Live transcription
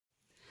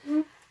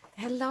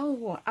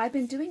Hello, I've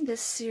been doing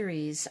this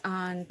series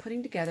on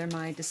putting together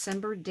my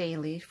December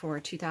daily for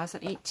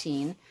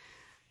 2018,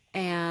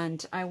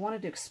 and I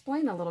wanted to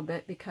explain a little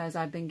bit because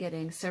I've been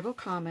getting several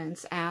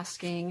comments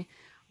asking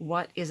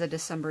what is a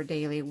December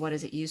daily, what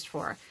is it used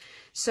for.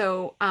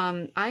 So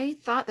I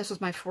thought this was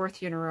my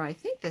fourth year in a row. I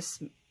think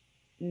this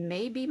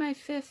may be my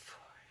fifth.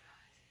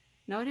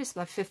 No, it is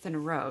my fifth in a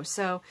row.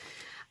 So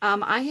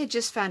I had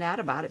just found out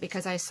about it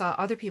because I saw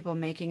other people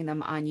making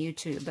them on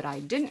YouTube, but I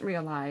didn't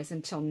realize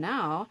until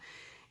now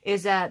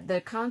is that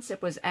the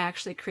concept was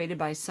actually created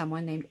by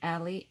someone named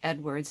Allie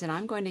Edwards, and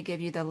I'm going to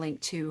give you the link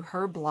to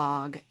her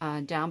blog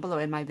down below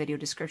in my video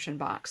description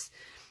box.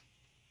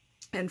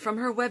 And from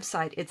her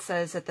website, it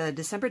says that the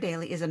December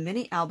Daily is a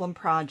mini album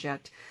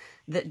project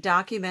that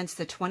documents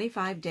the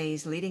 25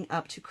 days leading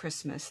up to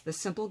Christmas. The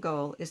simple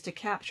goal is to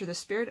capture the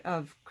spirit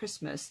of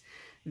Christmas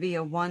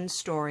via one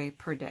story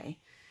per day.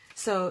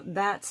 So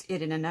that's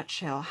it in a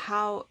nutshell.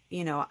 How,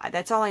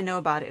 that's all I know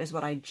about it is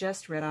what I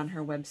just read on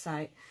her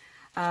website.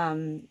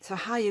 So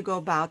how you go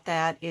about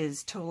that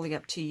is totally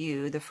up to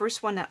you. The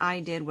first one that I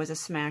did was a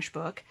smash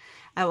book.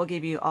 I will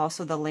give you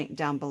also the link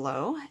down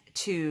below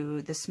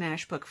to the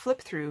smash book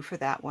flip through for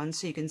that one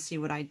so you can see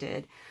what I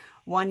did.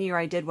 One year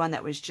I did one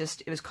that was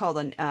it was called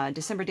a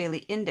December Daily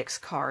Index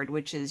Card,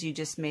 which is you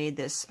just made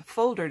this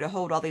folder to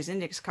hold all these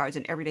index cards,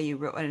 and every day you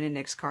wrote an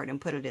index card and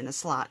put it in the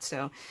slot.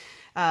 So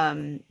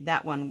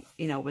that one,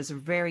 was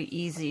very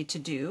easy to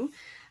do.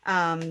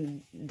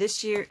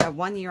 This year,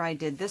 one year I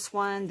did this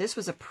one. This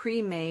was a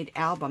pre-made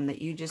album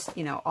that you just,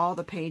 all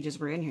the pages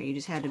were in here. You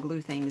just had to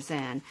glue things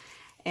in.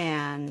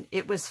 And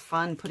it was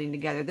fun putting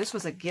together. This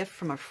was a gift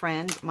from a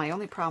friend. My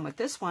only problem with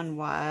this one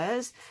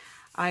was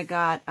I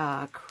got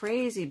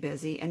crazy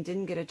busy and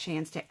didn't get a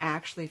chance to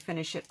actually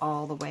finish it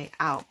all the way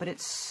out. But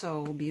it's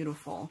so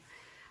beautiful.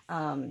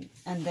 And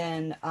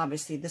then,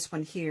 obviously, this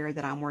one here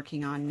that I'm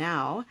working on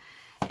now.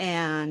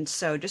 And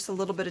so just a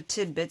little bit of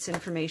tidbits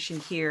information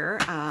here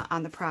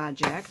on the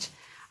project.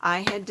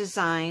 I had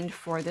designed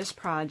for this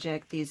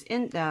project these,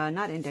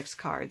 not index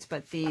cards,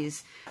 but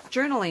these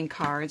journaling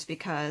cards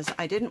because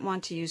I didn't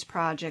want to use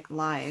Project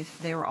Life.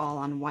 They were all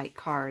on white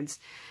cards.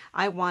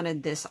 I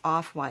wanted this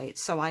off-white,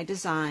 so I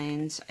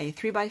designed a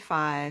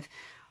 3x5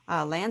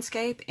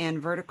 landscape and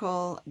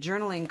vertical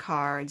journaling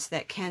cards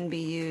that can be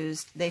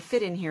used. They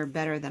fit in here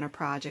better than a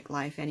Project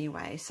Life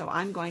anyway, so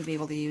I'm going to be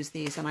able to use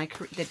these. And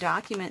the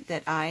document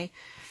that I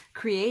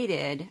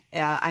created,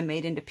 I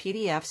made into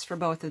PDFs for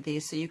both of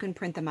these, so you can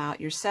print them out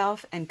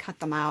yourself and cut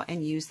them out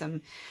and use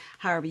them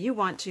however you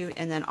want to.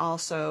 And then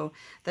also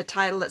the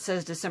title that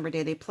says December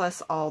Daily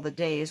plus all the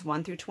days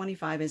 1 through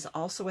 25 is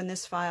also in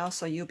this file,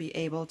 so you'll be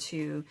able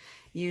to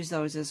use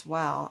those as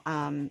well.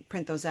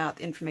 Print those out.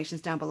 The information's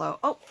down below.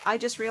 Oh, I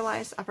just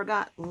realized I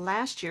forgot.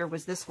 Last year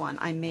was this one.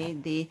 I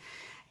made the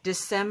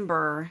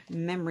December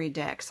memory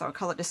deck, so I'll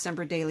call it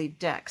December Daily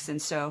Decks.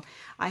 And so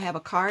I have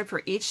a card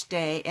for each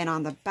day, and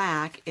on the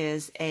back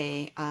is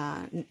a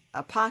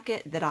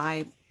pocket that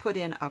I put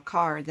in a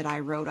card that I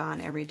wrote on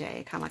every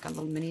day, kind of like a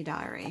little mini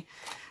diary.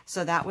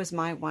 So that was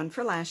my one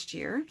for last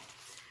year.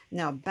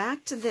 Now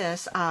back to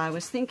this, I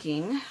was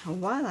thinking,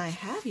 while I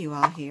have you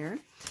all here,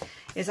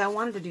 is I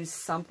wanted to do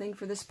something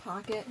for this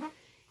pocket,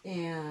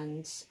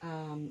 and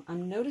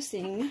I'm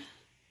noticing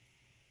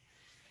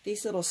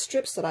these little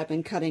strips that I've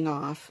been cutting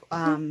off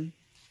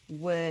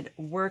would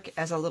work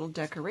as a little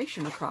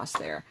decoration across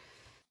there.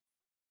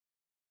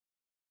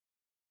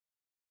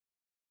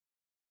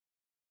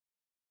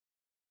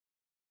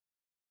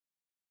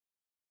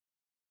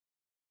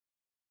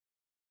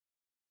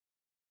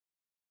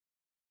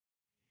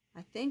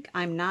 I think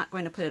I'm not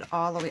going to put it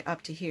all the way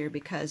up to here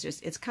because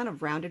it's kind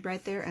of rounded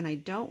right there, and I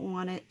don't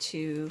want it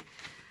to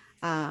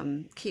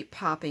keep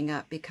popping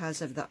up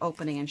because of the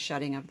opening and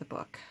shutting of the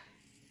book.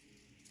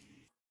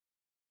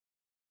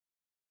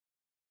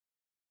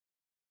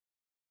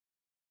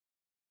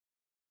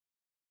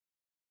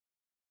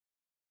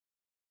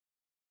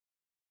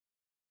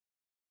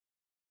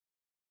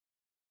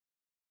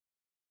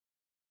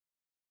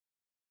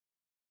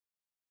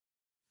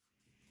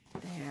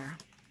 There.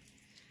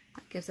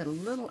 That gives it a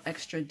little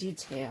extra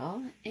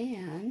detail,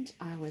 and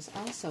I was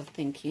also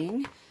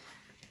thinking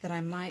that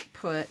I might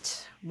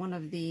put one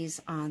of these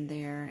on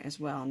there as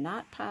well.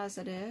 Not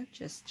positive,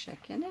 just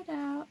checking it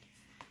out.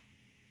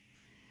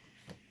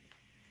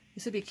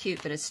 This would be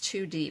cute, but it's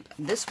too deep.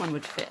 This one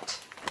would fit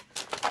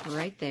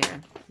right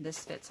there. This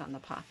fits on the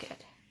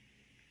pocket.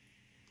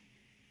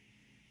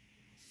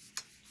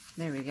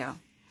 There we go.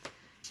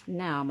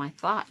 Now, my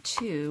thought,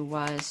 too,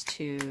 was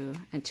to,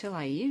 until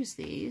I use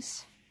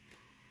these,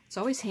 it's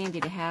always handy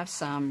to have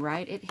some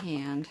right at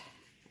hand.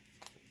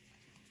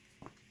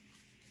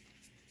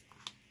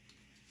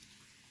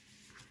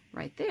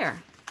 Right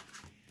there.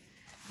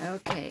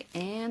 Okay,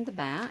 and the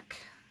back.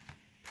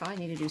 Probably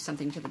need to do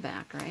something to the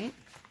back, right?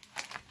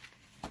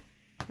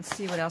 Let's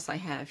see what else I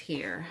have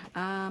here.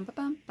 I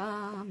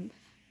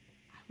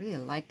really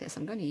like this.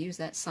 I'm going to use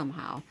that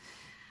somehow.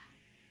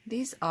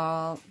 This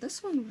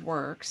one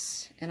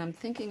works, and I'm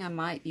thinking I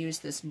might use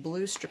this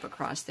blue strip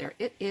across there.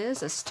 It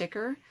is a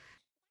sticker,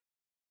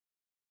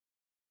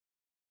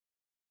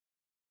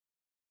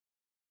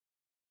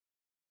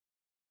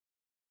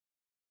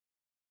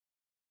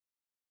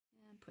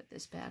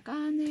 this back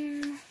on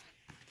there.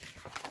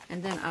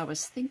 And then I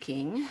was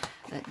thinking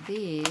that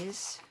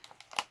these,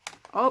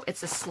 oh,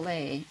 it's a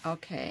sleigh.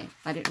 Okay,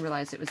 I didn't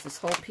realize it was this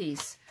whole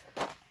piece,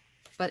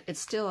 but it's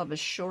still of a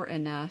short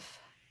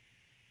enough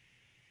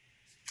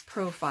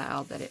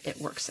profile that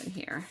it works in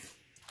here.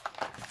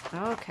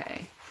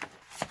 Okay.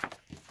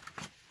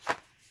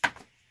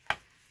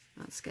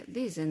 Let's get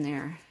these in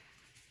there.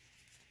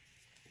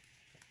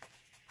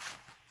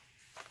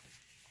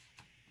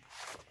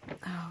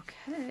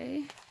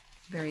 Okay,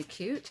 very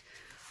cute.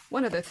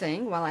 One other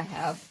thing while I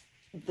have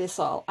this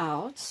all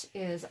out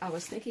is I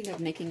was thinking of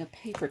making a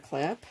paper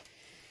clip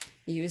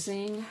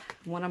using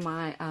one of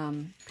my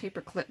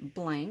paper clip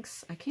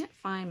blanks. I can't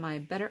find my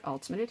Better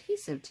Ultimate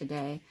adhesive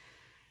today.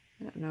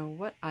 I don't know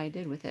what I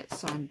did with it,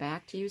 so I'm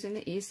back to using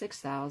the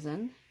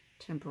E6000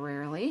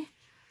 temporarily.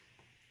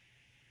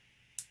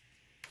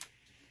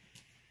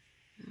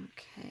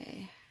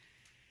 Okay.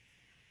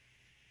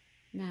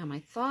 Now my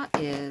thought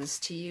is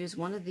to use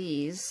one of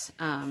these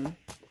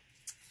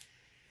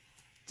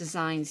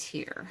designs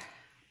here.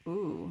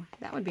 Ooh,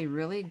 that would be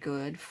really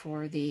good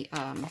for the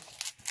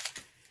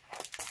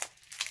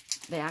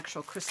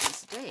actual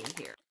Christmas day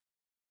here.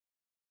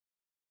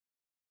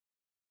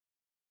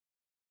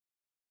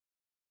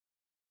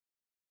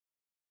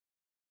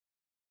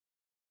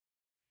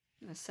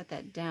 I'm going to set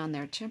that down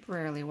there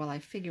temporarily while I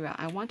figure out.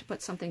 I want to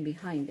put something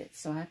behind it,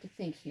 so I have to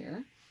think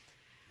here.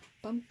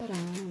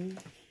 Bum-ba-dum.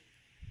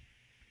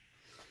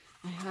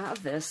 I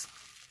have this.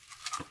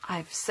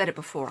 I've said it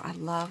before. I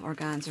love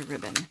organza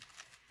ribbon.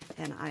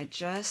 And I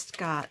just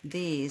got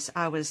these.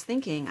 I was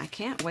thinking I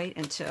can't wait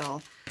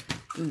until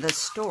the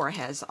store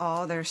has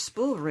all their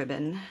spool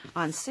ribbon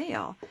on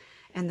sale.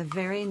 And the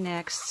very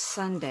next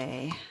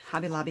Sunday,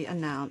 Hobby Lobby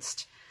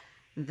announced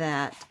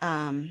that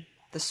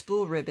the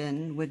spool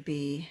ribbon would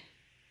be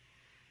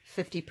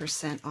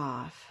 50%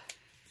 off.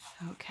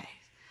 Okay,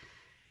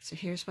 so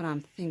here's what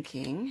I'm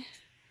thinking.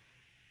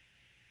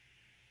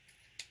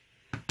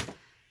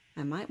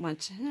 I might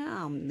want to,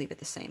 I'll leave it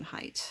the same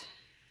height.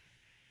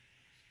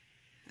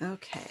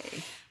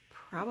 Okay,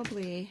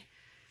 probably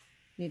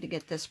need to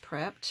get this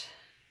prepped.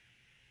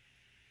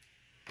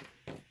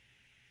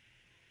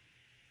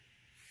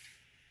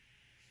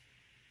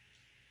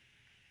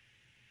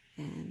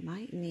 And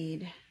might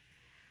need,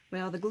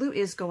 well, the glue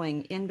is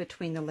going in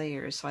between the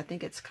layers, so I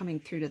think it's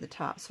coming through to the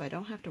top, so I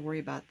don't have to worry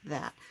about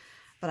that.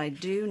 But I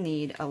do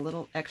need a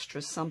little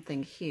extra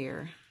something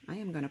here. I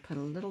am going to put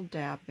a little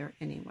dab there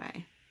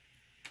anyway.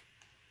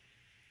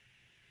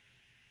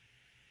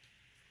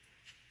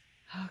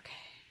 Okay.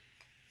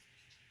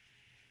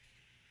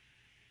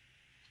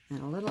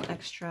 And a little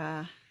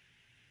extra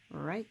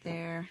right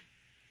there.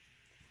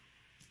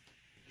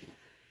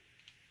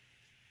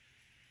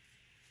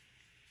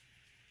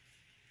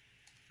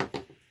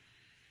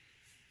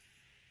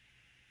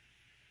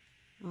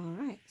 All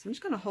right, so I'm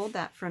just going to hold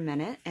that for a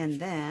minute, and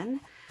then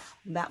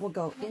that will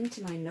go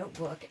into my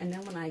notebook. And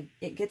then when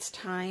it gets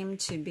time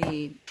to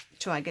be,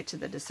 till I get to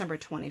the December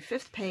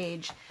 25th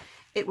page,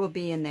 it will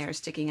be in there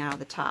sticking out of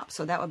the top.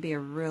 So that would be a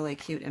really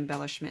cute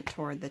embellishment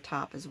toward the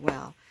top as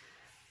well.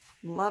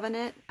 Loving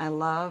it. I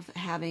love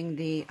having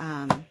the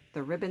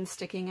ribbon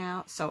sticking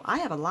out. So I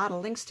have a lot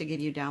of links to give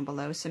you down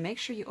below. So make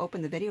sure you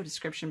open the video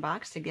description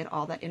box to get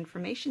all that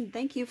information.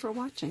 Thank you for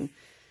watching.